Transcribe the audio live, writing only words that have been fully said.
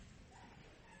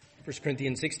1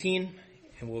 Corinthians 16,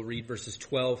 and we'll read verses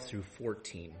 12 through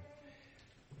 14.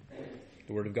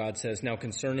 The Word of God says, "Now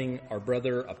concerning our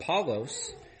brother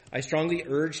Apollos, I strongly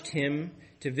urged him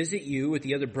to visit you with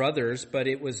the other brothers, but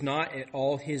it was not at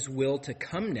all his will to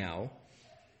come now.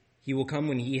 He will come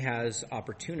when he has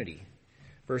opportunity."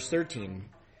 Verse 13,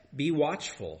 "Be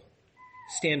watchful,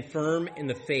 stand firm in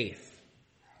the faith,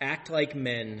 act like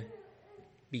men,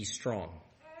 be strong.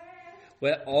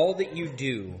 Let all that you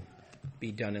do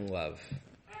be done in love."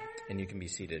 And you can be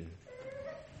seated.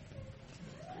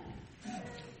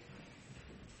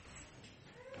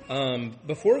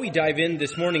 Before we dive in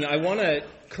this morning, I want to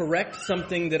correct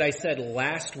something that I said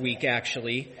last week,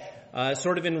 actually,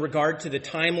 sort of in regard to the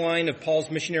timeline of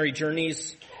Paul's missionary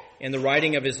journeys and the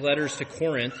writing of his letters to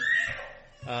Corinth.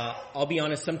 I'll be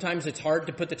honest, sometimes it's hard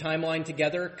to put the timeline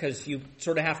together because you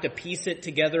sort of have to piece it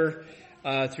together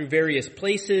through various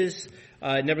places.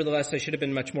 Nevertheless, I should have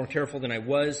been much more careful than I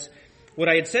was. What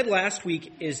I had said last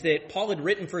week is that Paul had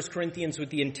written 1 Corinthians with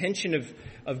the intention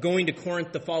of going to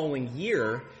Corinth the following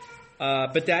year,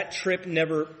 but that trip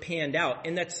never panned out,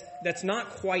 and that's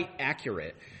not quite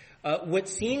accurate. What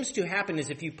seems to happen is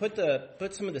if you put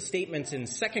some of the statements in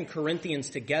 2 Corinthians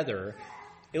together,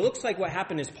 it looks like what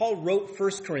happened is Paul wrote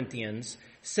 1 Corinthians,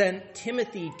 sent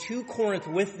Timothy to Corinth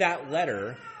with that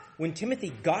letter. When Timothy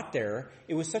got there,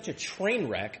 it was such a train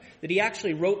wreck that he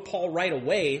actually wrote Paul right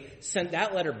away, sent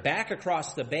that letter back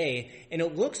across the bay, and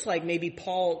it looks like maybe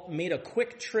Paul made a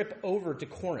quick trip over to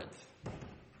Corinth.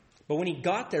 But when he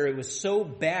got there, it was so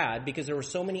bad because there were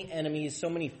so many enemies,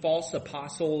 so many false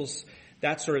apostles,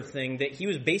 that sort of thing, that he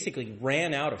was basically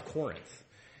ran out of Corinth.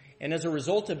 And as a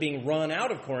result of being run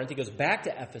out of Corinth, he goes back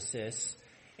to Ephesus,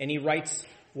 and he writes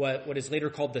what is later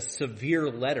called the severe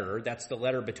letter. That's the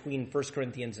letter between 1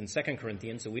 Corinthians and 2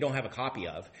 Corinthians, so we don't have a copy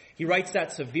of. He writes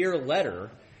that severe letter,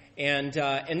 and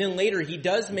then later he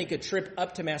does make a trip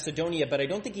up to Macedonia, but I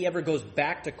don't think he ever goes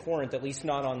back to Corinth, at least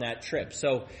not on that trip.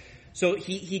 So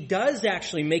he does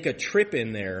actually make a trip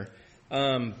in there,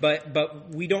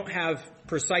 but we don't have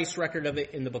precise record of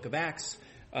it in the book of Acts,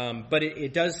 but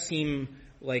it does seem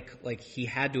like he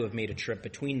had to have made a trip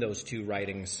between those two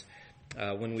writings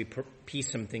when we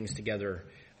piece some things together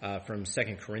from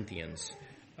 2 Corinthians.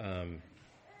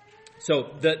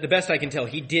 So the best I can tell,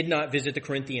 he did not visit the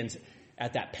Corinthians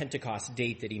at that Pentecost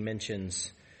date that he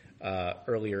mentions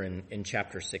earlier in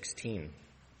chapter 16.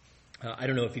 I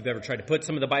don't know if you've ever tried to put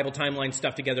some of the Bible timeline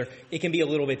stuff together. It can be a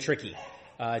little bit tricky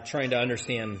trying to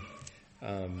understand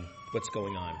what's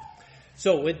going on.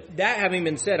 So with that having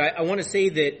been said, I want to say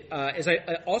that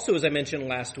as I mentioned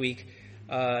last week,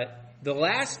 the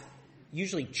last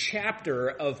usually chapter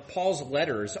of Paul's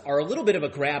letters are a little bit of a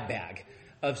grab bag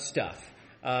of stuff.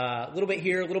 A little bit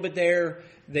here, a little bit there.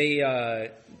 They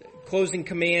closing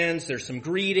commands. There's some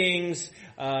greetings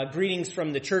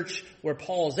from the church where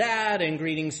Paul's at, and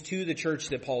greetings to the church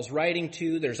that Paul's writing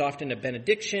to. There's often a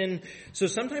benediction. So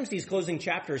sometimes these closing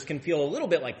chapters can feel a little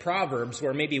bit like Proverbs,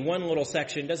 where maybe one little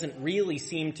section doesn't really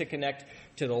seem to connect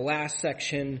to the last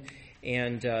section,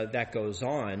 and that goes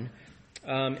on.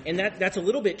 And that's a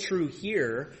little bit true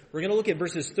here. We're going to look at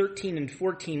verses 13 and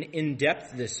 14 in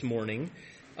depth this morning.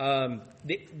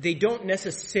 They don't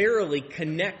necessarily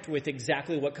connect with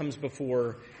exactly what comes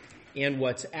before and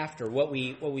what's after. What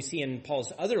we see in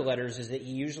Paul's other letters is that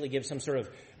he usually gives some sort of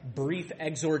brief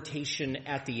exhortation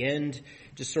at the end,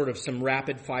 just sort of some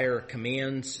rapid fire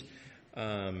commands.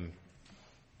 And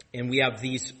we have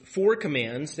these 4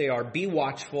 commands. They are: be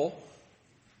watchful.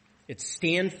 It's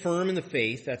stand firm in the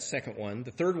faith. That's the second one.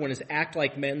 The third one is act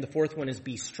like men. The fourth one is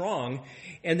be strong.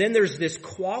 And then there's this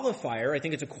qualifier. I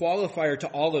think it's a qualifier to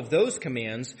all of those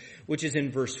commands, which is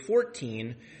in verse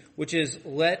 14, which is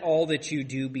let all that you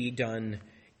do be done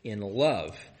in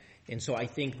love. And so I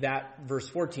think that verse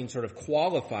 14 sort of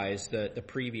qualifies the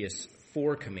previous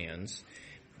 4 commands.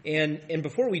 And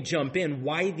before we jump in,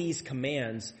 why these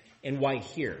commands and why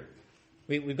here?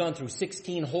 We've gone through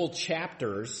 16 whole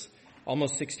chapters,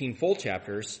 almost 16 full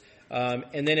chapters.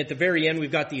 And then at the very end,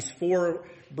 we've got these 4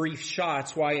 brief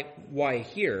shots. Why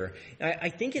here? I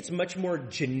think it's much more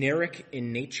generic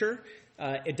in nature.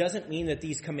 It doesn't mean that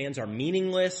these commands are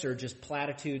meaningless or just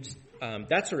platitudes,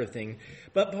 that sort of thing.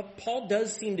 But Paul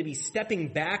does seem to be stepping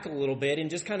back a little bit and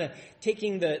just kind of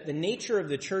taking the nature of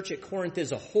the church at Corinth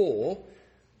as a whole.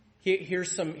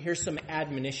 Here's some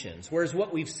admonitions. Whereas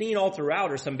what we've seen all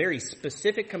throughout are some very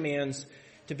specific commands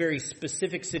to very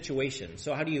specific situations.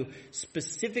 So how do you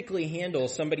specifically handle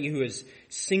somebody who is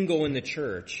single in the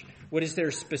church? What is their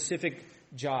specific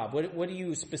job? What do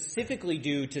you specifically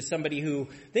do to somebody who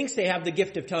thinks they have the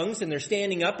gift of tongues and they're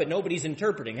standing up but nobody's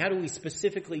interpreting? How do we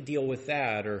specifically deal with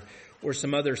that, or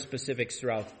some other specifics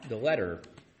throughout the letter?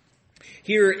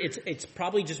 Here, it's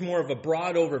probably just more of a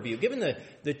broad overview. Given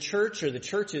the church, or the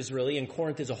churches really, in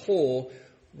Corinth as a whole,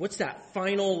 what's that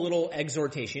final little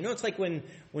exhortation? You know, it's like when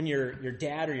your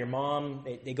dad or your mom,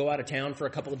 they go out of town for a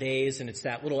couple of days, and it's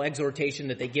that little exhortation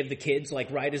that they give the kids,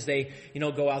 like right as they,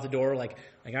 go out the door, like,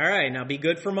 all right, now be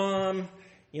good for mom,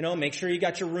 make sure you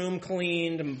got your room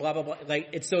cleaned, and blah, blah, blah. Like,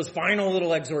 it's those final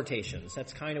little exhortations.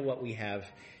 That's kind of what we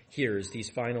have here, is these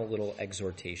final little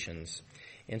exhortations.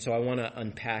 And so I want to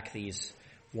unpack these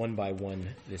one by one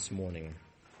this morning.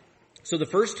 So the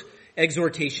first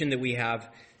exhortation that we have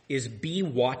is be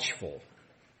watchful.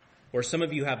 Or some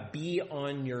of you have be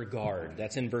on your guard.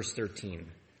 That's in verse 13.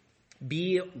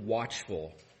 Be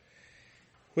watchful.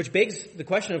 Which begs the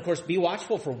question, of course, be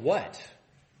watchful for what?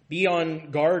 Be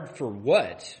on guard for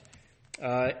what?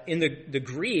 In the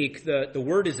Greek, the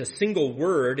word is a single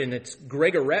word, and it's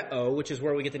gregoreo, which is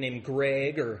where we get the name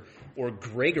Greg or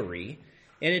Gregory.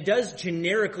 And it does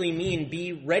generically mean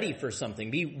be ready for something,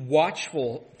 be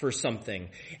watchful for something.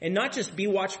 And not just be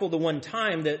watchful the one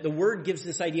time, the word gives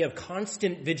this idea of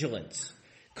constant vigilance,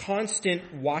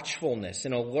 constant watchfulness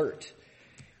and alert.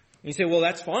 And you say, well,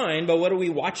 that's fine, but what are we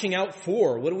watching out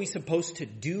for? What are we supposed to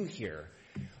do here?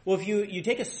 Well, if you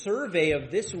take a survey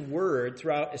of this word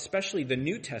throughout, especially the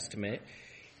New Testament,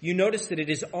 you notice that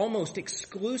it is almost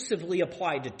exclusively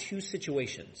applied to two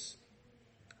situations.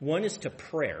 One is to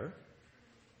prayer,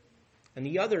 and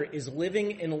the other is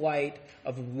living in light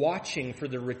of watching for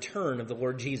the return of the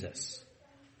Lord Jesus.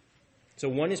 So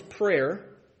one is prayer,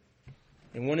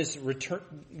 and one is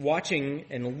watching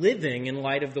and living in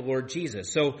light of the Lord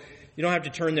Jesus. So you don't have to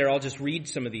turn there. I'll just read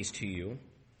some of these to you.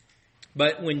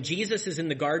 But when Jesus is in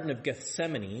the Garden of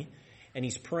Gethsemane, and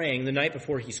he's praying the night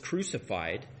before he's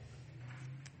crucified,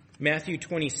 Matthew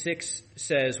 26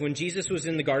 says, when Jesus was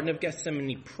in the Garden of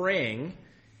Gethsemane praying,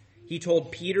 he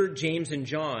told Peter, James, and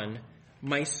John,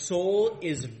 my soul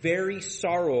is very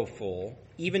sorrowful,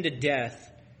 even to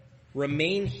death.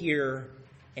 Remain here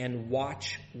and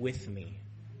watch with me.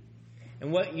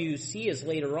 And what you see is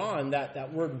later on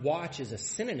that word watch is a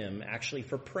synonym actually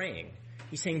for praying.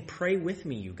 He's saying, pray with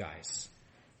me, you guys.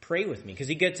 Pray with me. Because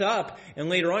he gets up and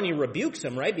later on he rebukes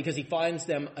them, right? Because he finds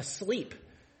them asleep.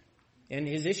 And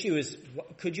his issue is,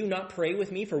 could you not pray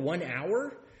with me for 1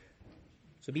 hour?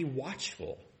 So be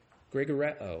watchful.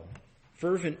 Gregoreo.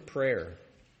 Fervent prayer.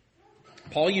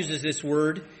 Paul uses this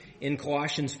word in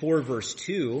Colossians 4 verse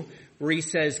 2, where he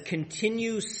says,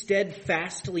 continue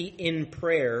steadfastly in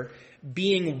prayer,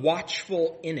 being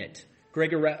watchful in it.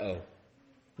 Gregoreo.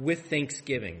 With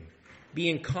thanksgiving. Be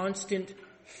in constant,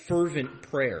 fervent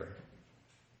prayer.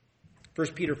 1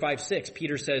 Peter 5:6,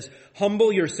 Peter says,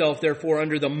 humble yourself, therefore,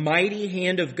 under the mighty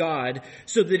hand of God,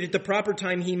 so that at the proper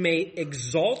time he may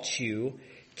exalt you,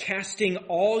 casting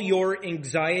all your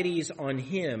anxieties on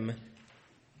him,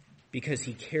 because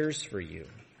he cares for you.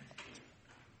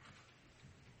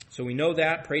 So we know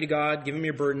that. Pray to God. Give him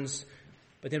your burdens.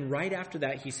 But then right after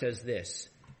that, he says this,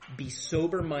 be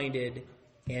sober-minded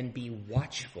and be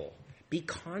watchful. Be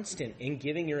constant in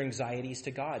giving your anxieties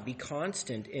to God. Be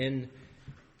constant in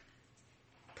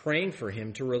praying for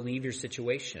him to relieve your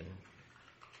situation.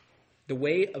 The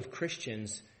way of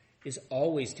Christians is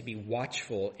always to be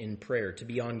watchful in prayer, to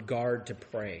be on guard to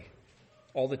pray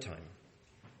all the time.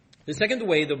 The second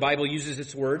way the Bible uses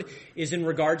this word is in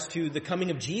regards to the coming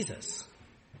of Jesus.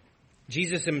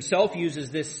 Jesus himself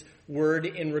uses this word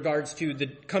in regards to the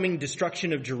coming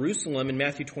destruction of Jerusalem in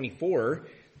Matthew 24.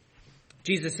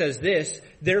 Jesus says this,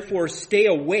 therefore stay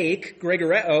awake,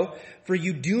 Gregoreo, for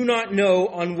you do not know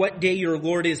on what day your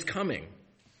Lord is coming.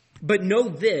 But know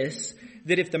this,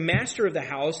 that if the master of the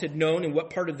house had known in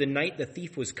what part of the night the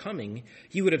thief was coming,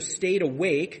 he would have stayed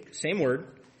awake, same word,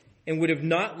 and would have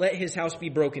not let his house be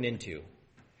broken into.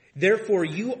 Therefore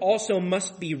you also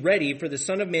must be ready, for the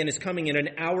Son of Man is coming in an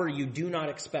hour you do not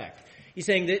expect. He's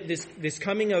saying that this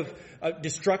coming of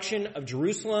destruction of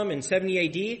Jerusalem in 70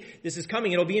 AD, this is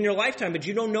coming. It'll be in your lifetime, but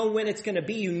you don't know when it's going to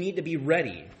be. You need to be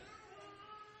ready.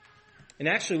 And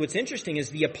actually what's interesting is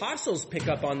the apostles pick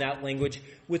up on that language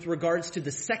with regards to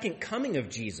the second coming of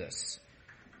Jesus.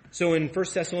 So in 1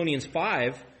 Thessalonians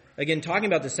 5, again talking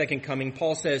about the second coming,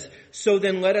 Paul says, so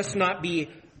then let us not be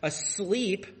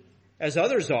asleep as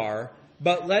others are,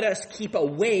 but let us keep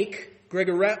awake,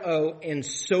 Gregoreo, and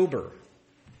sober.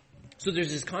 So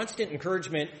there's this constant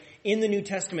encouragement in the New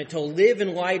Testament to live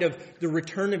in light of the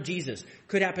return of Jesus.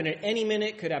 Could happen at any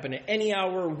minute, could happen at any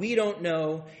hour, we don't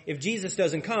know. If Jesus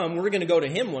doesn't come, we're going to go to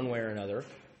him one way or another.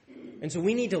 And so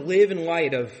we need to live in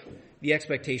light of the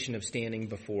expectation of standing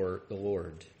before the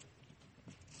Lord.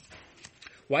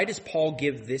 Why does Paul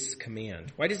give this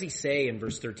command? Why does he say in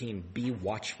verse 13, be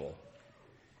watchful?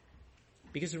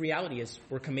 Because the reality is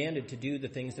we're commanded to do the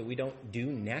things that we don't do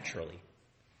naturally.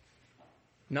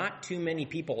 Not too many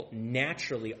people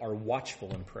naturally are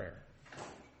watchful in prayer.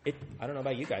 I don't know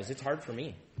about you guys, it's hard for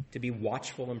me to be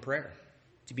watchful in prayer,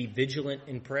 to be vigilant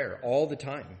in prayer all the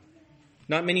time.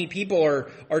 Not many people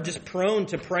are just prone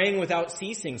to praying without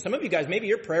ceasing. Some of you guys, maybe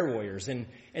you're prayer warriors, and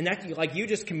that like you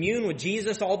just commune with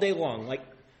Jesus all day long, like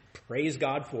praise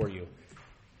God for you.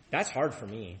 That's hard for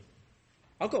me.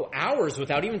 I'll go hours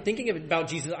without even thinking about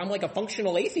Jesus. I'm like a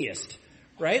functional atheist,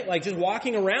 right? Like just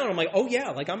walking around, I'm like, oh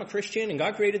yeah, like I'm a Christian and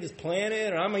God created this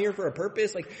planet and I'm here for a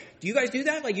purpose. Like, do you guys do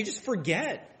that? Like you just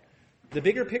forget the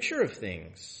bigger picture of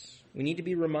things. We need to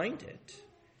be reminded.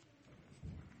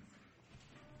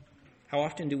 How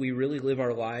often do we really live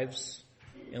our lives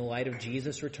in light of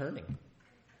Jesus returning?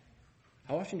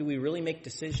 How often do we really make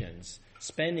decisions,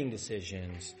 spending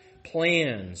decisions,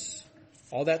 plans,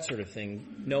 all that sort of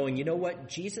thing, knowing, you know what,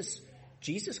 Jesus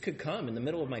could come in the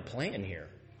middle of my plan here.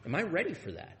 Am I ready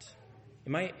for that?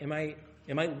 Am I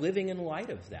living in light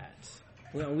of that?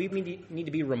 Well, we need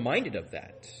to be reminded of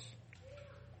that.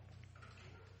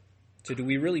 So do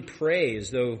we really pray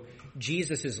as though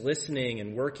Jesus is listening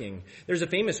and working? There's a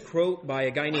famous quote by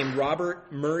a guy named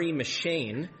Robert Murray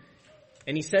M'Cheyne,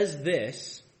 and he says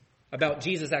this about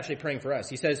Jesus actually praying for us.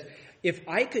 He says, if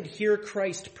I could hear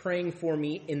Christ praying for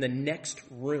me in the next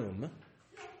room,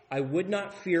 I would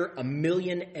not fear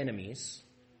 1,000,000 enemies.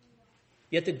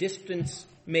 Yet the distance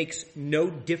makes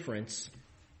no difference.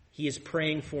 He is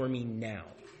praying for me now.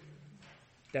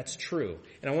 That's true.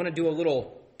 And I want to do a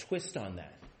little twist on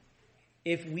that.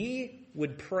 If we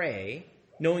would pray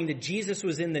knowing that Jesus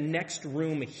was in the next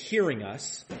room hearing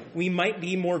us, we might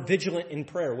be more vigilant in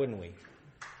prayer, wouldn't we?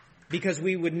 Because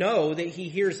we would know that he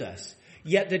hears us.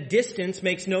 Yet the distance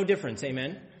makes no difference.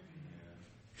 Amen?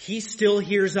 He still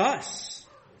hears us.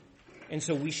 And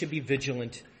so we should be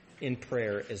vigilant in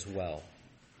prayer as well.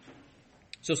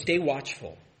 So stay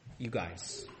watchful, you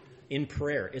guys. In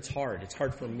prayer, it's hard. It's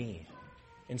hard for me.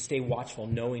 And stay watchful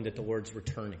knowing that the Lord's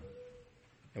returning.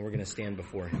 And we're going to stand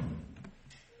before him.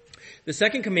 The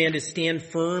second command is stand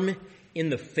firm in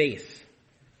the faith.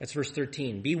 That's verse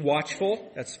 13. Be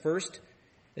watchful. That's first.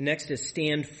 The next is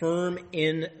stand firm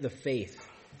in the faith.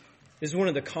 This is one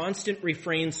of the constant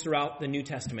refrains throughout the New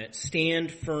Testament.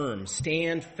 Stand firm.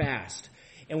 Stand fast.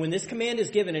 And when this command is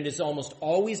given, it is almost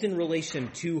always in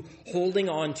relation to holding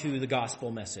on to the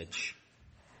gospel message.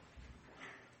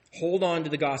 Hold on to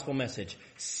the gospel message.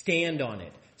 Stand on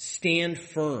it. Stand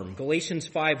firm. Galatians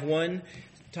 5:1,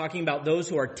 talking about those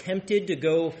who are tempted to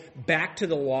go back to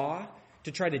the law,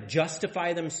 to try to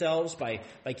justify themselves by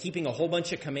keeping a whole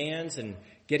bunch of commands and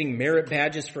getting merit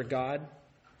badges for God.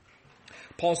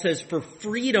 Paul says, for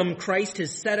freedom, Christ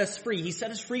has set us free. He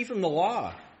set us free from the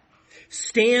law.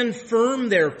 Stand firm,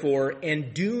 therefore,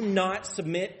 and do not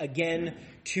submit again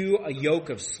to a yoke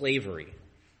of slavery.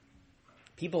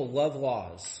 People love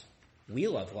laws. We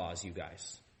love laws, you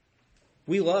guys.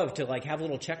 We love to have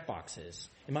little check boxes.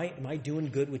 Am I doing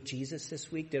good with Jesus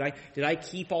this week? Did I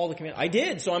keep all the commands? I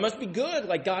did, so I must be good.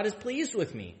 God is pleased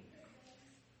with me.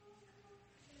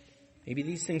 Maybe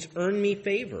these things earn me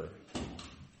favor.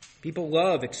 People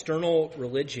love external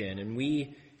religion, and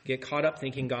we get caught up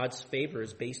thinking God's favor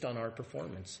is based on our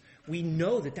performance. We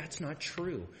know that that's not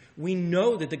true. We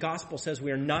know that the gospel says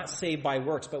we are not saved by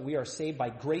works, but we are saved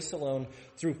by grace alone,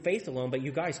 through faith alone. But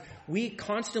you guys, we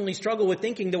constantly struggle with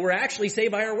thinking that we're actually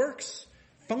saved by our works,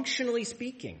 functionally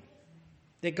speaking.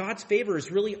 That God's favor is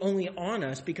really only on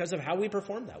us because of how we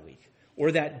performed that week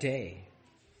or that day.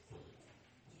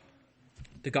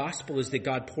 The gospel is that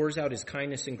God pours out his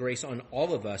kindness and grace on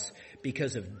all of us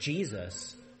because of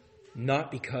Jesus,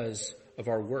 not because of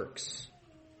our works.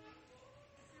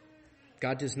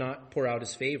 God does not pour out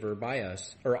his favor by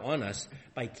us or on us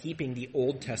by keeping the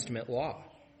Old Testament law.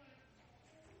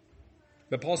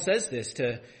 But Paul says this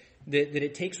that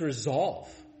it takes resolve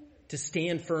to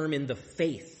stand firm in the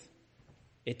faith.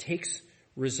 It takes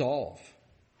resolve.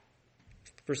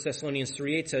 1 Thessalonians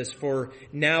 3:8 says, for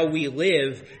now we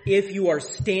live if you are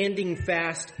standing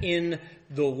fast in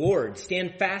the Lord.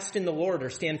 Stand fast in the Lord, or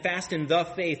stand fast in the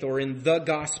faith, or in the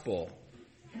gospel.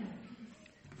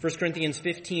 1 Corinthians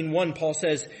 15:1, Paul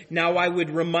says, now I would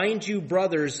remind you,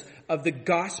 brothers, of the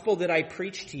gospel that I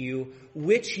preached to you,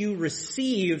 which you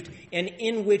received and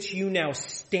in which you now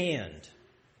stand,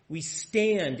 We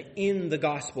stand in the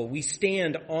gospel. We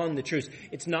stand on the truth.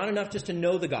 It's not enough just to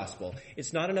know the gospel.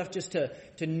 It's not enough just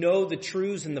to know the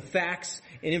truths and the facts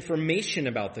and information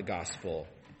about the gospel.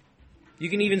 You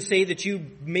can even say that you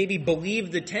maybe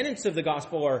believe the tenets of the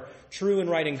gospel are true and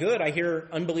right and good. I hear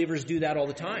unbelievers do that all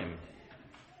the time.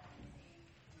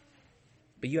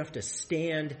 But you have to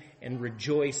stand and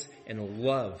rejoice and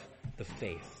love the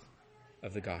faith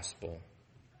of the gospel.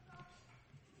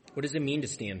 What does it mean to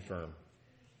stand firm?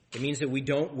 It means that we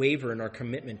don't waver in our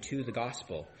commitment to the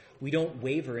gospel. We don't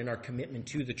waver in our commitment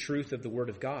to the truth of the Word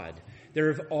of God.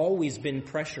 There have always been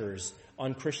pressures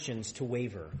on Christians to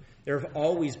waver. There have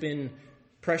always been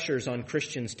pressures on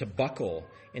Christians to buckle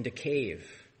and to cave.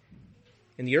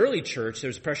 In the early church, there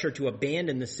was pressure to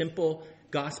abandon the simple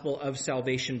gospel of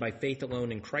salvation by faith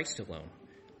alone in Christ alone.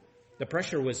 The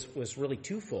pressure was really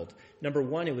twofold. Number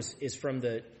one, is from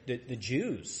the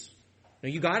Jews. Now,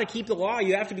 you got to keep the law.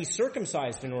 You have to be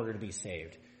circumcised in order to be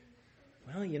saved.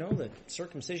 Well, the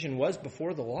circumcision was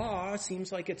before the law.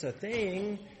 Seems like it's a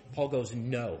thing. Paul goes,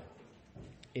 no.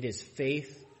 It is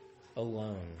faith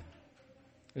alone.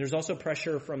 And there's also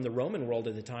pressure from the Roman world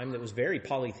at the time that was very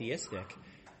polytheistic.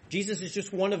 Jesus is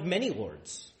just one of many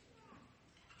lords.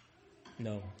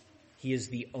 No, he is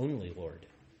the only Lord.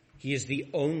 He is the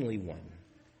only one.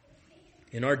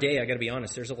 In our day, I got to be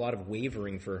honest, there's a lot of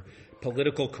wavering for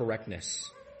political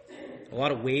correctness. A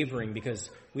lot of wavering because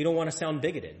we don't want to sound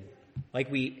bigoted,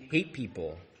 like we hate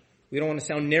people. We don't want to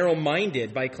sound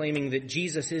narrow-minded by claiming that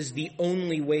Jesus is the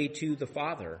only way to the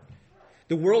Father.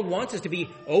 The world wants us to be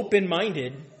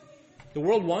open-minded. The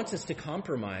world wants us to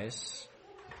compromise.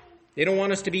 They don't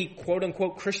want us to be,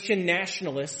 quote-unquote, Christian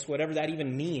nationalists, whatever that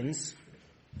even means,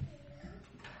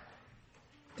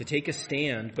 to take a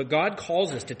stand. But God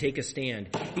calls us to take a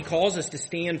stand. He calls us to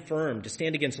stand firm, to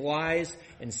stand against lies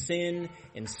and sin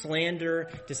and slander,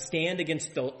 to stand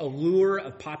against the allure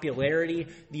of popularity,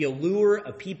 the allure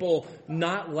of people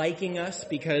not liking us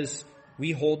because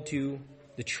we hold to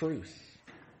the truth.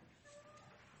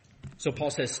 So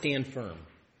Paul says, stand firm.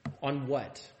 On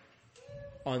what?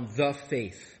 On the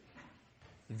faith.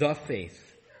 The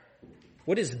faith.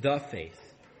 What is the faith?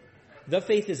 The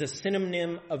faith is a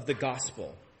synonym of the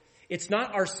gospel. It's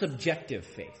not our subjective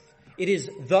faith. It is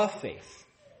the faith.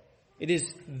 It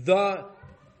is the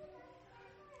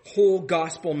whole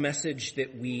gospel message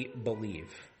that we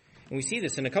believe. And we see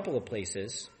this in a couple of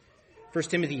places. 1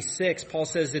 Timothy 6, Paul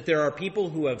says that there are people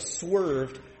who have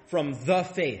swerved from the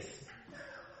faith.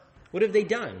 What have they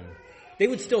done? They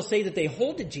would still say that they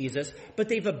hold to Jesus, but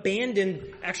they've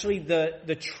abandoned actually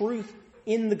the truth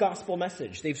in the gospel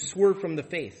message. They've swerved from the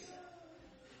faith.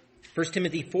 1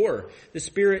 Timothy 4, the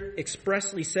Spirit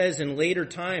expressly says in later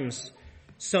times,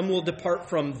 some will depart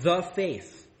from the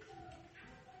faith.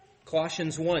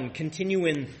 Colossians 1, continue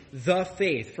in the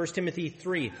faith. 1 Timothy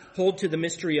 3, hold to the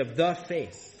mystery of the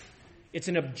faith. It's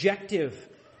an objective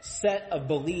set of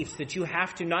beliefs that you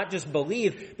have to not just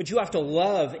believe, but you have to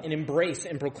love and embrace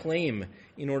and proclaim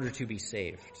in order to be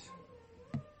saved.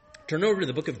 Turn over to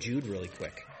the book of Jude really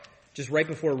quick, just right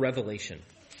before Revelation.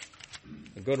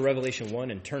 We'll go to Revelation 1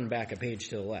 and turn back a page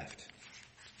to the left.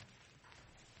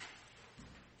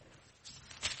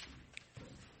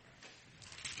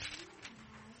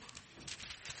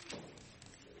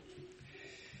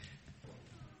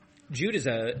 Jude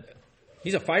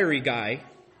he's a fiery guy.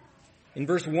 In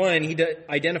verse 1, he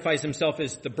identifies himself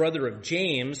as the brother of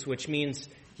James, which means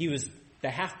he was the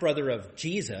half-brother of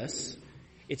Jesus.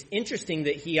 It's interesting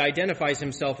that he identifies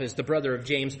himself as the brother of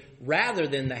James rather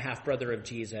than the half-brother of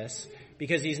Jesus,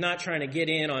 because he's not trying to get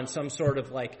in on some sort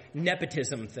of like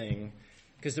nepotism thing,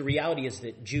 because the reality is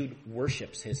that Jude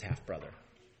worships his half-brother.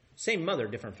 Same mother,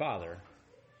 different father.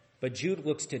 But Jude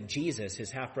looks to Jesus,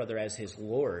 his half-brother, as his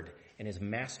Lord and his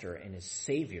master and his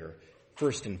Savior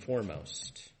first and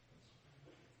foremost.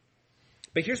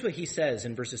 But here's what he says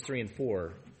in verses 3 and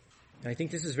 4, and I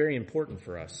think this is very important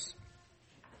for us.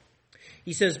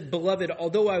 He says, "Beloved,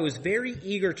 although I was very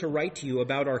eager to write to you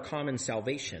about our common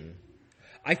salvation,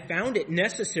 I found it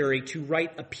necessary to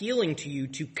write appealing to you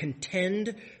to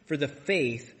contend for the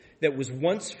faith that was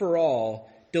once for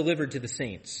all delivered to the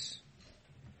saints.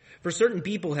 For certain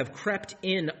people have crept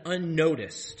in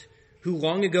unnoticed, who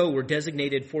long ago were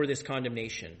designated for this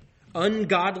condemnation.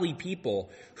 Ungodly people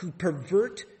who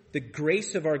pervert the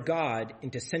grace of our God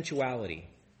into sensuality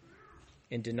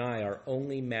and deny our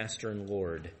only Master and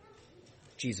Lord,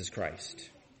 Jesus Christ."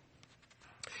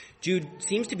 Jude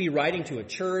seems to be writing to a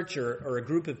church or a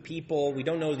group of people. We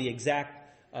don't know the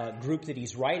exact group that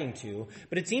he's writing to.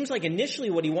 But it seems like initially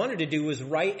what he wanted to do was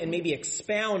write and maybe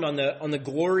expound on the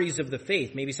glories of the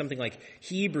faith, maybe something like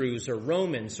Hebrews or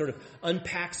Romans, sort of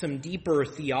unpack some deeper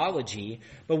theology.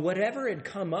 But whatever had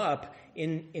come up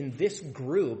in this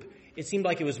group, it seemed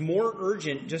like it was more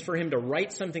urgent just for him to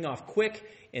write something off quick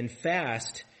and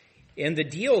fast. And the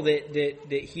deal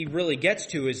that he really gets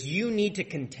to is you need to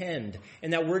contend.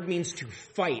 And that word means to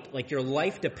fight, like your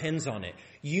life depends on it.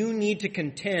 You need to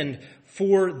contend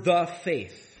for the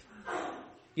faith.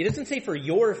 He doesn't say for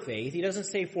your faith. He doesn't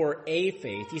say for a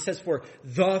faith. He says for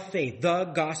the faith, the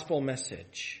gospel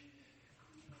message.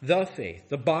 The faith,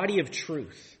 the body of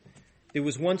truth. It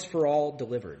was once for all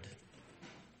delivered.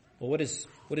 Well, what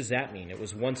does that mean? It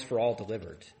was once for all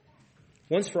delivered.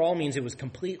 Once for all means it was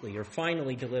completely or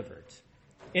finally delivered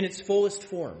in its fullest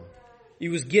form. It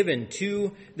was given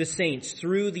to the saints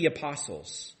through the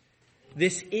apostles.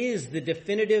 This is the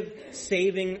definitive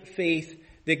saving faith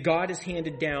that God has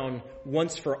handed down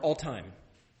once for all time.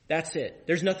 That's it.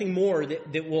 There's nothing more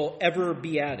that will ever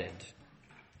be added.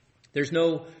 There's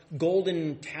no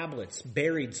golden tablets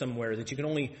buried somewhere that you can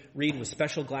only read with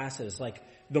special glasses like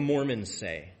the Mormons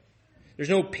say. There's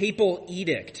no papal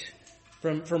edict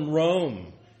from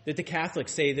Rome that the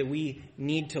Catholics say that we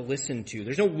need to listen to.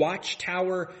 There's no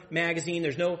Watchtower magazine.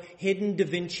 There's no hidden Da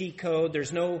Vinci Code.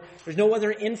 There's no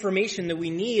other information that we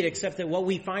need except that what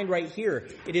we find right here.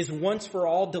 It is once for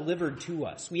all delivered to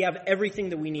us. We have everything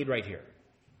that we need right here.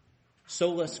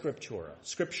 Sola Scriptura,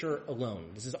 Scripture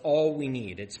alone. This is all we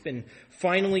need. It's been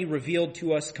finally revealed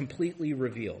to us, completely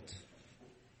revealed.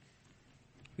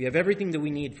 We have everything that we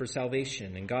need for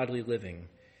salvation and godly living.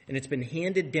 And it's been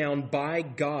handed down by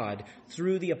God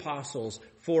through the apostles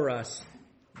for us,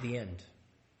 the end.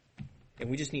 And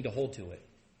we just need to hold to it.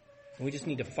 And we just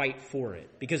need to fight for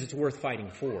it because it's worth fighting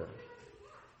for.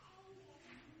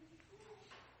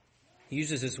 He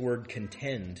uses this word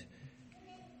contend.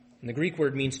 And the Greek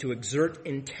word means to exert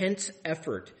intense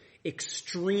effort,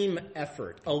 extreme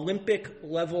effort, Olympic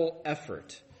level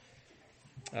effort.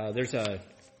 I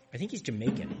think he's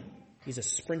Jamaican. He's a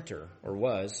sprinter, or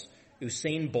was,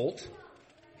 Usain Bolt.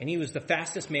 And he was the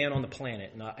fastest man on the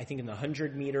planet, I think in the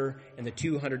 100-meter and the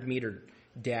 200-meter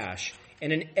dash.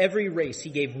 And in every race, he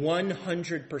gave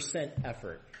 100%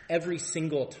 effort, every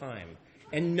single time.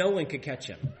 And no one could catch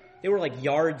him. They were like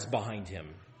yards behind him.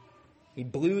 He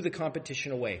blew the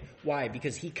competition away. Why?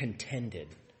 Because he contended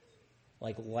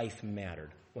like life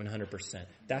mattered, 100%.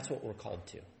 That's what we're called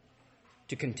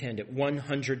to contend at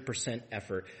 100%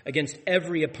 effort against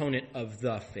every opponent of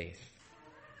the faith.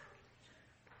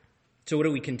 So what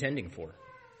are we contending for?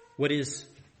 What is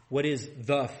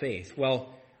the faith?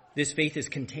 Well, this faith is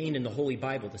contained in the Holy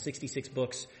Bible, the 66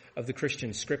 books of the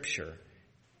Christian Scripture.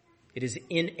 It is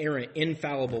inerrant,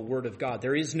 infallible Word of God.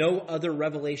 There is no other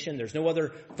revelation. There's no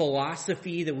other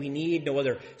philosophy that we need, no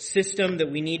other system that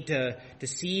we need to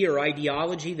see or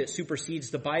ideology that supersedes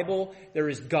the Bible. There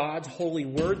is God's holy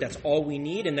Word. That's all we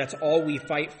need, and that's all we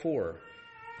fight for.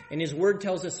 And His Word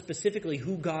tells us specifically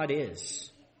who God is.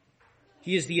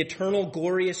 He is the eternal,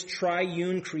 glorious,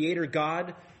 triune Creator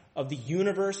God of the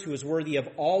universe who is worthy of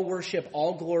all worship,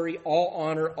 all glory, all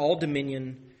honor, all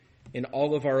dominion, and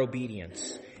all of our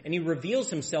obedience. And He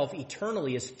reveals Himself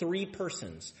eternally as three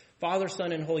persons, Father,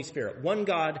 Son, and Holy Spirit. One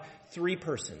God, three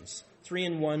persons, 3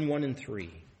 in 1, 1 in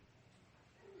 3.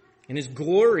 And His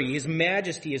glory, His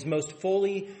majesty is most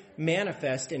fully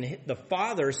manifest in the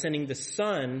Father sending the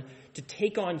Son to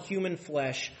take on human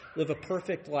flesh, live a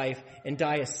perfect life, and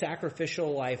die a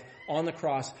sacrificial life on the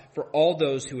cross for all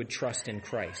those who would trust in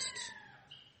Christ.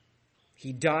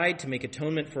 He died to make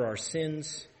atonement for our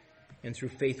sins, and through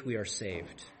faith we are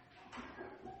saved.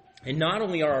 And not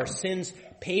only are our sins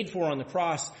paid for on the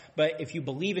cross, but if you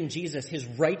believe in Jesus, His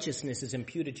righteousness is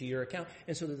imputed to your account.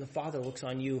 And so that the Father looks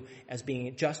on you as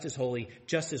being just as holy,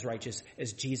 just as righteous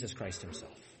as Jesus Christ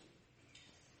Himself.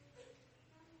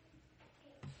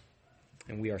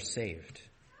 And we are saved.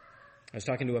 I was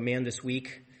talking to a man this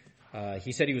week.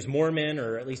 He said he was Mormon,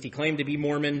 or at least he claimed to be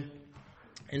Mormon.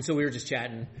 And so we were just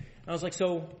chatting. I was like,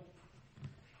 so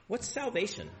what's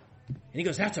salvation? And he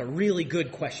goes, that's a really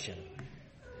good question.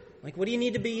 Like, what do you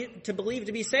need to believe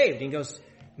to be saved? And he goes,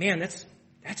 man, that's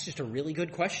just a really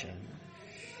good question.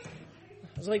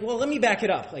 I was like, well, let me back it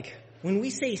up. Like, when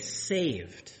we say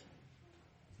saved,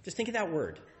 just think of that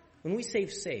word. When we say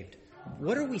saved,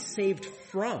 what are we saved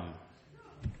from?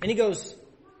 And he goes,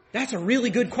 that's a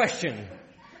really good question.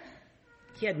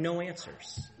 He had no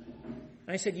answers.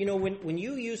 And I said, when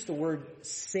you use the word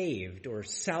saved or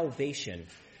salvation,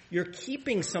 you're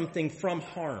keeping something from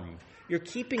harm. You're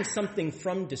keeping something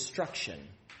from destruction.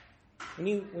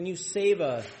 When you save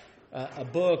a a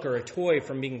book or a toy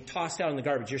from being tossed out in the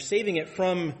garbage. You're saving it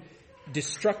from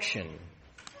destruction.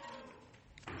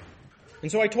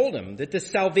 And so I told him that the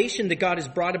salvation that God has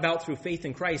brought about through faith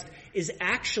in Christ is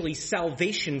actually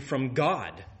salvation from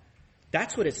God.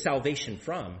 That's what it's salvation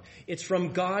from. It's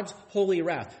from God's holy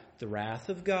wrath. The wrath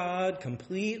of God,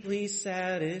 completely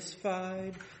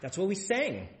satisfied. That's what we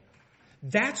sang.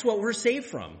 That's what we're saved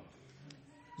from.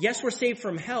 Yes, we're saved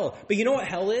from hell. But you know what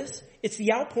hell is? It's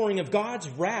the outpouring of God's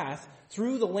wrath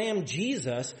through the Lamb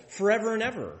Jesus forever and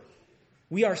ever.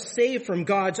 We are saved from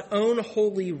God's own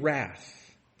holy wrath.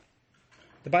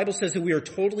 The Bible says that we are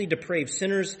totally depraved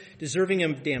sinners, deserving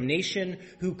of damnation,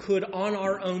 who could on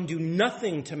our own do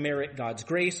nothing to merit God's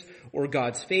grace or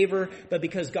God's favor, but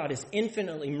because God is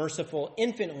infinitely merciful,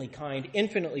 infinitely kind,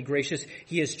 infinitely gracious,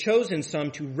 he has chosen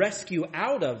some to rescue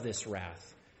out of this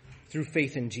wrath through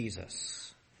faith in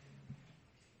Jesus.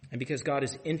 And because God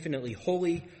is infinitely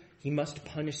holy, he must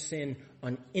punish sin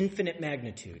on infinite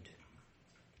magnitude.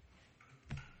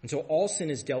 And so all sin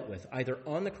is dealt with, either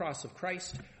on the cross of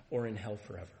Christ or in hell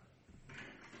forever.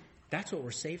 That's what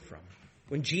we're saved from.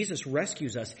 When Jesus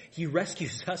rescues us, he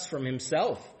rescues us from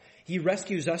himself. He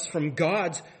rescues us from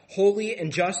God's holy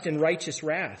and just and righteous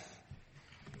wrath,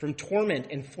 from torment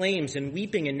and flames and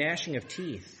weeping and gnashing of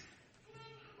teeth.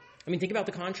 I mean, think about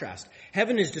the contrast.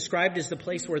 Heaven is described as the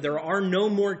place where there are no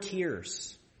more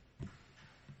tears.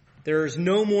 There is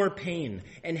no more pain.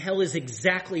 And hell is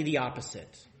exactly the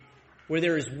opposite, where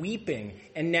there is weeping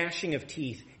and gnashing of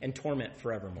teeth and torment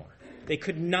forevermore. They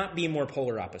could not be more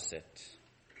polar opposite.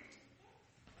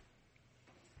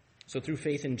 So through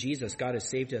faith in Jesus, God has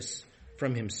saved us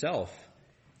from himself.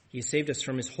 He has saved us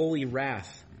from his holy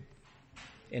wrath.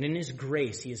 And in his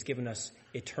grace, he has given us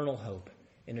eternal hope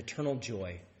and eternal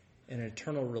joy and an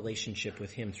eternal relationship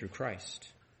with him through Christ.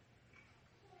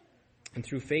 And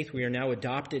through faith, we are now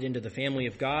adopted into the family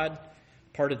of God,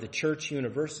 part of the church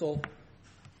universal,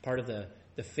 part of the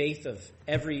faith of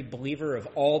every believer of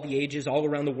all the ages, all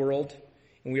around the world.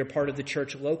 And we are part of the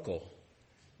church local.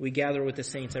 We gather with the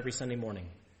saints every Sunday morning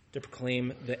to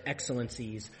proclaim the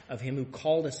excellencies of him who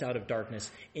called us out of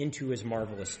darkness into his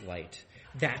marvelous light.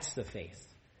 That's the faith.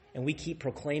 And we keep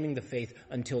proclaiming the faith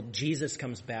until Jesus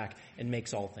comes back and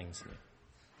makes all things new.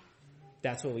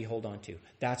 That's what we hold on to.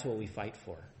 That's what we fight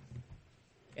for.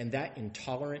 And that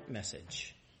intolerant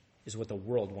message is what the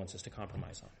world wants us to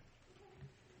compromise on.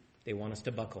 They want us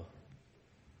to buckle.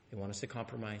 They want us to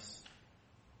compromise.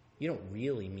 You don't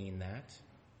really mean that.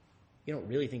 You don't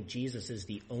really think Jesus is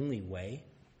the only way.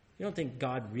 You don't think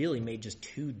God really made just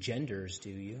two genders, do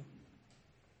you?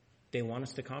 They want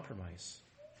us to compromise.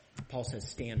 Paul says,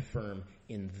 stand firm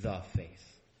in the faith.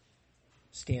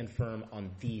 Stand firm on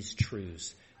these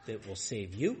truths that will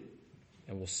save you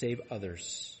and will save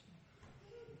others.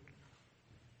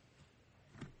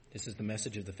 This is the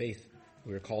message of the faith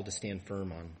we are called to stand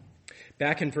firm on.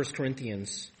 Back in 1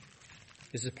 Corinthians,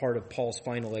 this is part of Paul's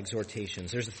final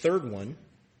exhortations. There's a third one.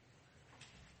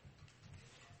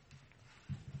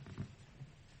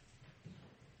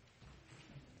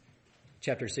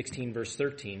 Chapter 16, verse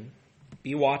 13.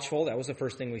 Be watchful. That was the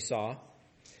first thing we saw.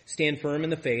 Stand firm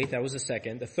in the faith. That was the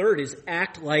second. The third is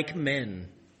act like men.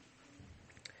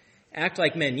 Act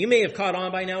like men. You may have caught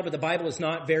on by now, but the Bible is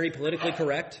not very politically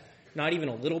correct. Not even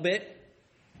a little bit.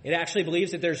 It actually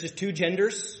believes that there's just two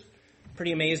genders.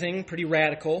 Pretty amazing, pretty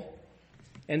radical.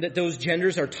 And that those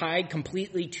genders are tied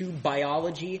completely to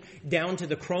biology, down to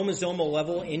the chromosomal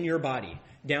level in your body,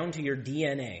 down to your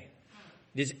DNA.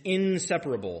 It is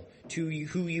inseparable to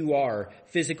who you are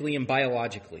physically and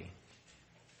biologically.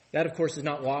 That, of course, is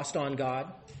not lost on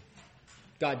God.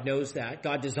 God knows that.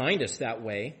 God designed us that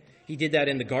way. He did that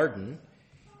in the garden.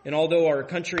 And although our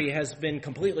country has been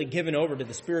completely given over to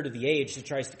the spirit of the age that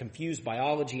tries to confuse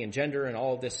biology and gender and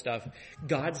all of this stuff,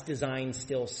 God's design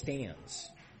still stands.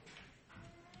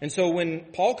 And so when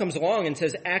Paul comes along and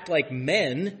says, act like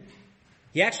men,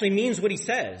 he actually means what he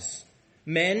says.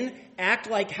 Men, act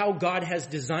like how God has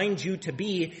designed you to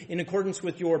be in accordance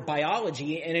with your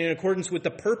biology and in accordance with the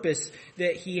purpose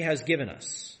that he has given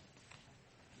us.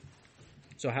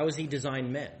 So how has he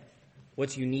designed men?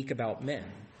 What's unique about men?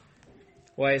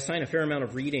 Well, I assign a fair amount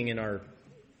of reading in our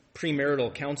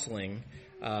premarital counseling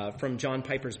from John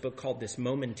Piper's book called This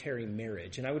Momentary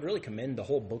Marriage. And I would really commend the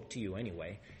whole book to you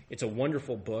anyway. It's a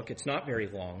wonderful book. It's not very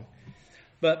long.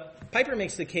 But Piper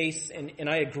makes the case, and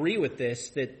I agree with this,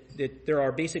 that there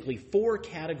are basically four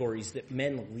categories that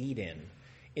men lead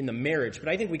in the marriage. But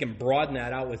I think we can broaden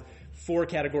that out with four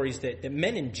categories that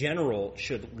men in general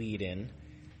should lead in.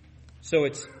 So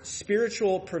it's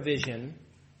spiritual provision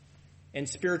and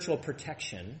spiritual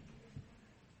protection,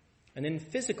 and then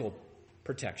physical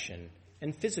protection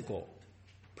and physical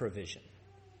provision.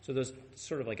 So those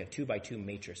sort of like a 2x2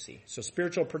 matrice. So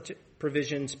spiritual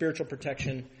provision, spiritual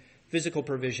protection, physical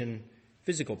provision,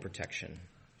 physical protection.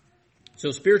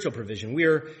 So spiritual provision, we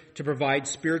are to provide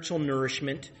spiritual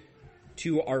nourishment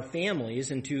to our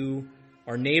families and to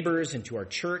our neighbors and to our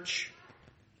church.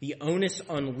 The onus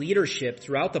on leadership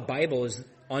throughout the Bible is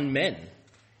on men.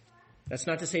 That's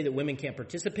not to say that women can't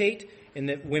participate and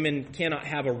that women cannot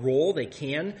have a role. They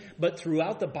can. But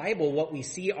throughout the Bible, what we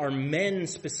see are men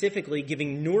specifically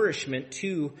giving nourishment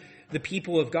to the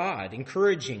people of God,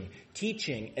 encouraging,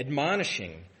 teaching,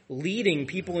 admonishing, leading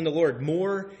people in the Lord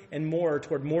more and more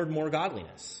toward more and more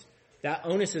godliness. That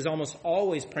onus is almost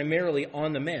always primarily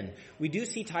on the men. We do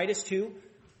see Titus too,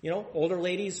 older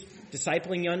ladies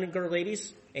discipling younger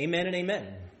ladies. Amen and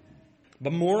amen.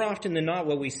 But more often than not,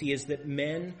 what we see is that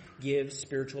men give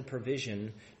spiritual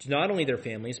provision to not only their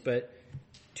families, but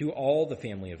to all the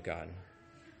family of God.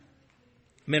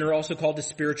 Men are also called to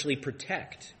spiritually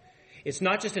protect. It's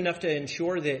not just enough to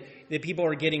ensure that people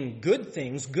are getting good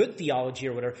things, good theology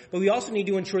or whatever, but we also need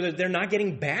to ensure that they're not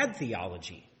getting bad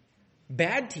theology,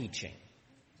 bad teaching.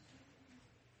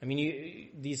 I mean,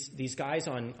 these guys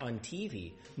on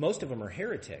TV, most of them are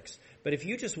heretics. But if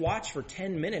you just watch for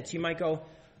 10 minutes, you might go,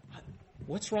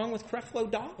 what's wrong with Creflo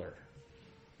Dollar?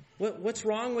 What's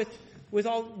wrong with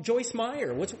all Joyce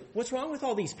Meyer? What's wrong with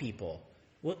all these people?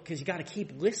 Well, because you got to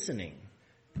keep listening.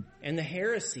 And the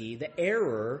heresy, the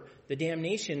error, the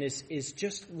damnation is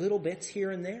just little bits here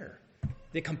and there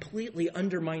that completely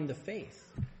undermine the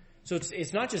faith. So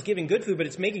it's not just giving good food, but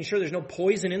it's making sure there's no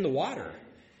poison in the water.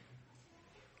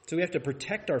 So we have to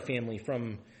protect our family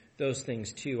from those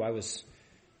things too. I was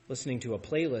listening to a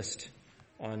playlist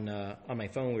on my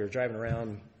phone. We were driving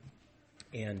around,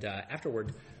 and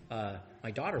afterward,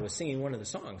 my daughter was singing one of the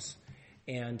songs,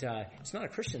 and it's not a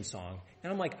Christian song.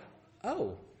 And I'm like,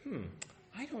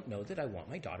 I don't know that I want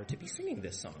my daughter to be singing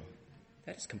this song.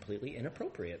 That is completely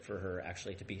inappropriate for her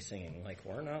actually to be singing. Like,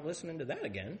 we're not listening to that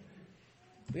again.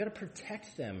 We got to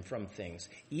protect them from things,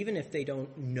 even if they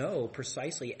don't know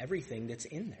precisely everything that's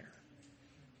in there.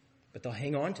 But they'll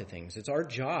hang on to things. It's our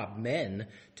job, men,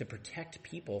 to protect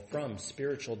people from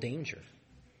spiritual danger.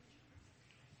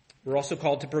 We're also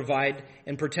called to provide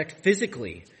and protect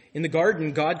physically. In the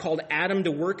garden, God called Adam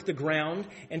to work the ground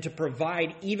and to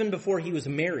provide even before he was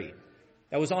married.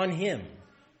 That was on him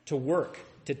to work,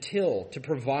 to till, to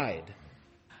provide.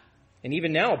 And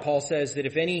even now, Paul says that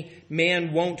if any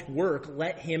man won't work,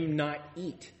 let him not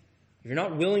eat. If you're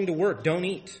not willing to work, don't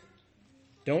eat.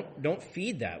 Don't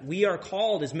feed that. We are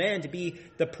called as men to be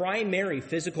the primary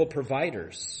physical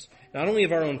providers, not only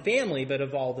of our own family, but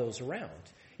of all those around.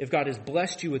 If God has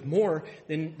blessed you with more,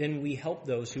 then we help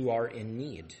those who are in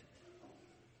need.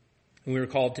 And we are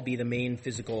called to be the main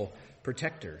physical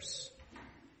protectors.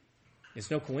 It's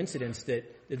no coincidence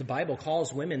that the Bible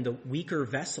calls women the weaker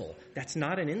vessel. That's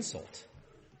not an insult.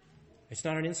 It's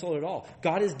not an insult at all.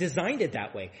 God has designed it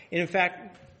that way. And in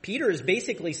fact, Peter is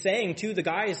basically saying to the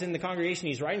guys in the congregation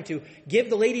he's writing to, give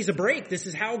the ladies a break. This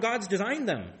is how God's designed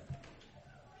them.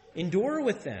 Endure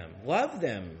with them. Love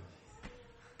them.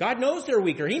 God knows they're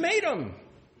weaker. He made them.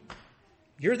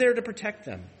 You're there to protect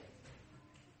them.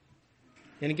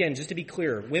 And again, just to be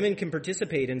clear, women can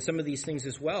participate in some of these things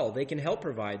as well. They can help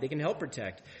provide. They can help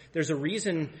protect. There's a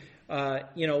reason,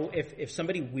 if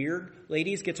somebody weird,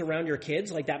 ladies, gets around your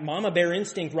kids, like that mama bear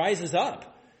instinct rises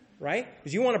up, right?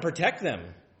 Because you want to protect them.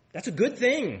 That's a good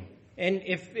thing. And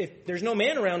if there's no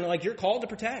man around, like, you're called to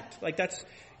protect. Like,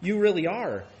 you really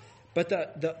are. But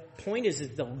the point is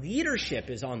the leadership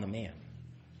is on the man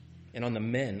and on the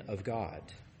men of God.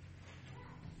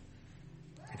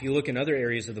 If you look in other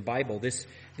areas of the Bible,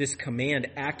 this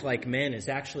command, act like men, is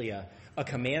actually a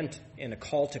command and a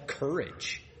call to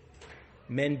courage.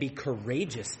 Men, be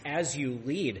courageous as you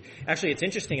lead. Actually, it's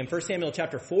interesting. In 1 Samuel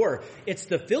chapter 4, it's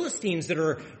the Philistines that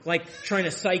are like trying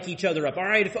to psych each other up. All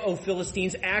right,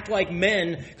 Philistines, act like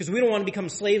men, because we don't want to become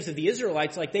slaves of the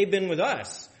Israelites like they've been with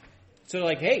us. So they're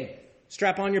like, hey,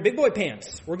 strap on your big boy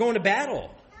pants. We're going to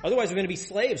battle. Otherwise, we're going to be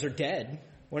slaves or dead,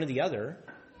 one or the other.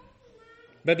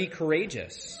 But be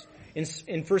courageous.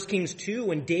 In 1 Kings 2,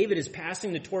 when David is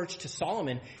passing the torch to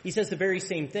Solomon, he says the very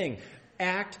same thing.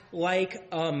 Act like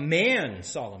a man,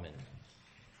 Solomon.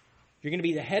 You're going to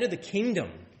be the head of the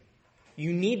kingdom.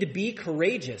 You need to be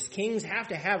courageous. Kings have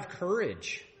to have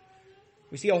courage.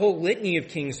 We see a whole litany of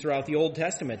kings throughout the Old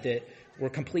Testament that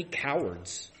were complete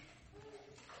cowards.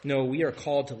 No, we are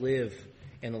called to live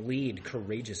and lead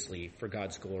courageously for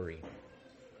God's glory.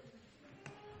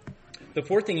 The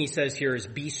fourth thing he says here is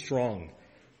be strong.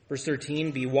 Verse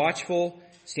 13, be watchful,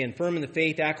 stand firm in the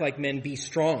faith, act like men, be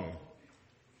strong.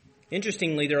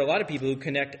 Interestingly, there are a lot of people who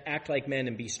act like men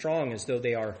and be strong as though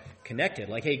they are connected.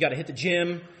 Like, hey, you got to hit the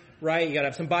gym, right? You got to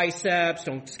have some biceps.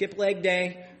 Don't skip leg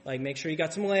day. Like, make sure you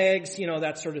got some legs,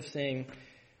 that sort of thing.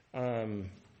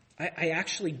 I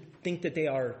actually think that they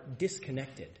are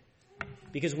disconnected.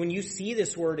 Because when you see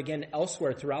this word again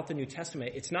elsewhere throughout the New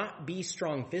Testament, it's not be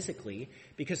strong physically,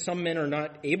 because some men are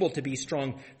not able to be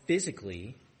strong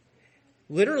physically.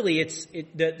 Literally,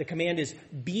 the command is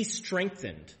be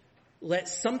strengthened. Let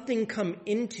something come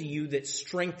into you that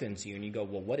strengthens you. And you go,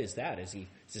 well, what is that? Is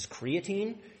this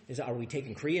creatine? Are we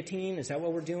taking creatine? Is that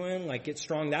what we're doing? Like, get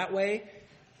strong that way?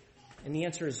 And the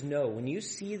answer is no. When you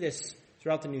see this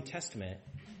throughout the New Testament,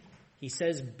 he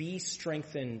says be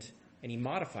strengthened, and he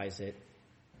modifies it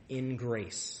in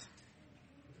grace.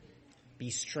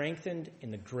 Be strengthened in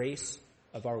the grace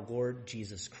of our Lord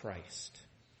Jesus Christ.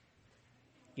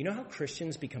 You know how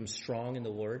Christians become strong in the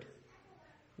Lord?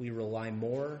 We rely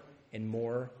more and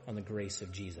more on the grace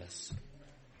of Jesus.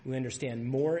 We understand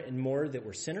more and more that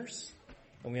we're sinners,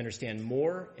 and we understand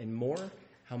more and more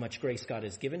how much grace God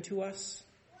has given to us,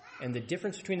 and the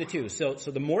difference between the two. So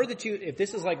the more that if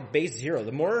this is like base zero,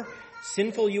 the more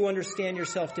sinful you understand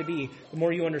yourself to be, the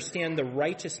more you understand the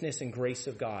righteousness and grace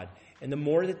of God. And the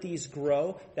more that these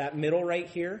grow, that middle right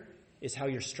here is how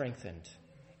you're strengthened.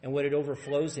 And what it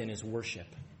overflows in is worship.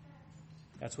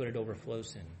 That's what it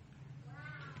overflows in.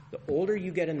 The older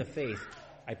you get in the faith,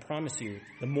 I promise you,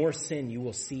 the more sin you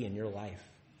will see in your life.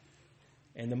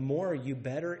 And the more you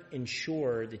better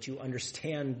ensure that you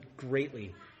understand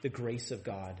greatly the grace of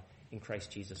God in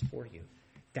Christ Jesus for you.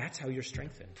 That's how you're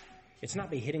strengthened. It's not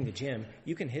by hitting the gym.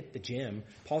 You can hit the gym.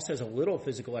 Paul says a little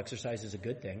physical exercise is a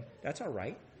good thing. That's all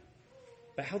right.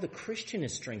 But how the Christian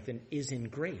is strengthened is in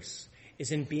grace,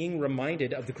 is in being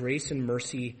reminded of the grace and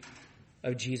mercy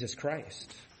of Jesus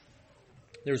Christ.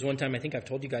 There was one time, I think I've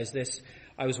told you guys this,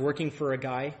 I was working for a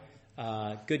guy,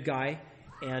 good guy,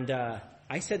 and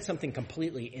I said something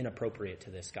completely inappropriate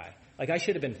to this guy. Like, I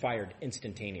should have been fired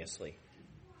instantaneously.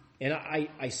 And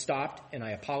I stopped, and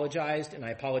I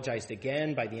apologized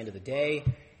again by the end of the day,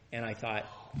 and I thought,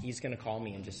 he's going to call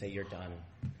me and just say, you're done.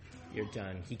 You're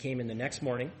done. He came in the next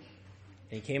morning,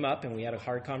 and he came up, and we had a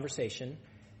hard conversation,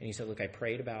 and he said, look, I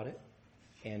prayed about it,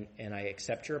 and I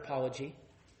accept your apology,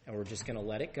 and we're just going to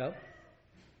let it go.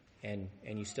 And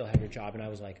you still have your job. And I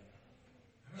was like,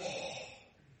 oh.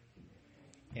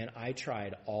 And I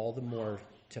tried all the more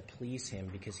to please him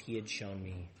because he had shown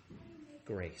me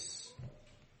grace.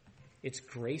 It's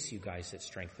grace, you guys, that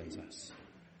strengthens us.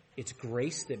 It's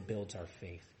grace that builds our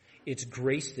faith. It's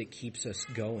grace that keeps us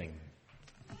going.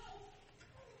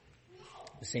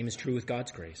 The same is true with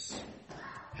God's grace.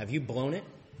 Have you blown it?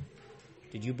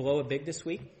 Did you blow it big this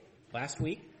week? Last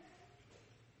week?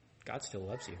 God still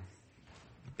loves you.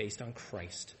 Based on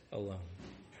Christ alone.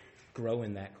 Grow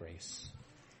in that grace.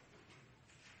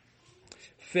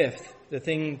 Fifth,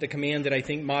 the command that I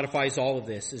think modifies all of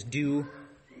this is do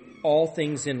all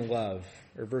things in love.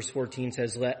 Or verse 14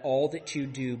 says, let all that you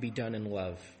do be done in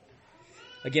love.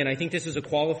 Again, I think this is a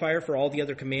qualifier for all the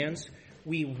other commands.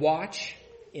 We watch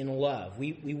in love.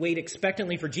 We wait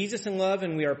expectantly for Jesus in love,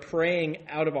 and we are praying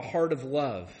out of a heart of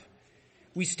love.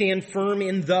 We stand firm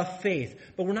in the faith,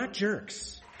 but we're not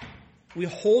jerks. We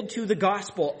hold to the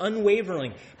gospel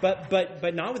unwavering, but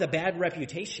not with a bad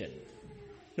reputation.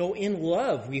 No, in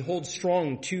love, we hold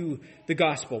strong to the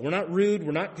gospel. We're not rude,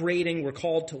 we're not grating, we're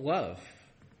called to love.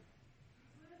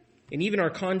 And even our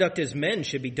conduct as men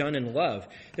should be done in love.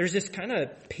 There's this kind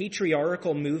of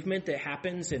patriarchal movement that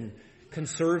happens in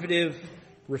conservative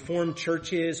Reformed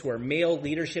churches where male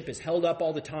leadership is held up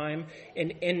all the time,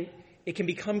 and it can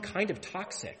become kind of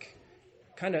toxic,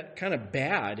 kind of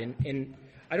bad, and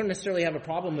I don't necessarily have a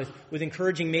problem with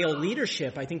encouraging male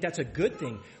leadership. I think that's a good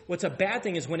thing. What's a bad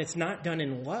thing is when it's not done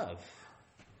in love.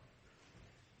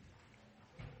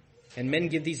 And men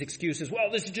give these excuses,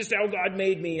 well, this is just how God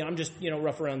made me. I'm just,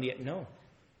 rough around the edge. No.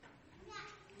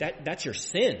 That's your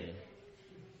sin.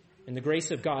 And the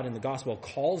grace of God in the gospel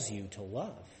calls you to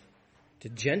love, to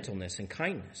gentleness and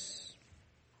kindness.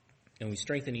 And we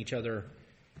strengthen each other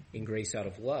in grace out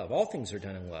of love. All things are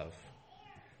done in love.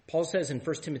 Paul says in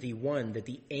 1 Timothy 1 that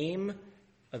the aim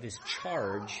of his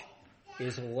charge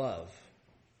is love.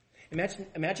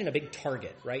 Imagine a big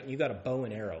target, right? And you've got a bow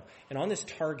and arrow. And on this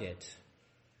target,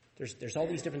 there's all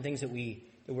these different things that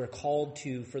we're called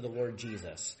to for the Lord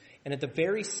Jesus. And at the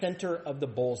very center of the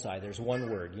bullseye, there's one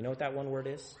word. You know what that one word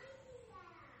is?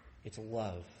 It's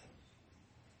love.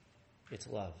 It's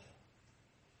love.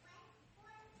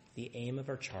 The aim of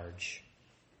our charge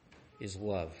is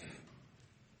love.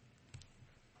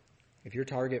 If your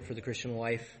target for the Christian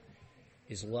life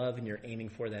is love and you're aiming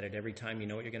for that at every time, you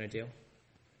know what you're going to do?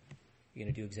 You're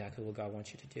going to do exactly what God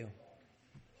wants you to do.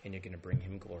 And you're going to bring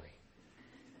him glory.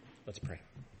 Let's pray.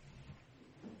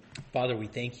 Father, we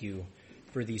thank you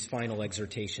for these final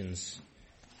exhortations.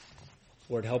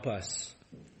 Lord, help us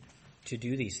to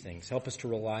do these things. Help us to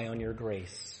rely on your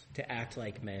grace, to act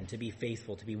like men, to be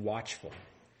faithful, to be watchful,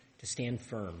 to stand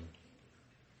firm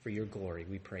for your glory.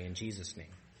 We pray in Jesus' name.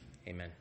 Amen.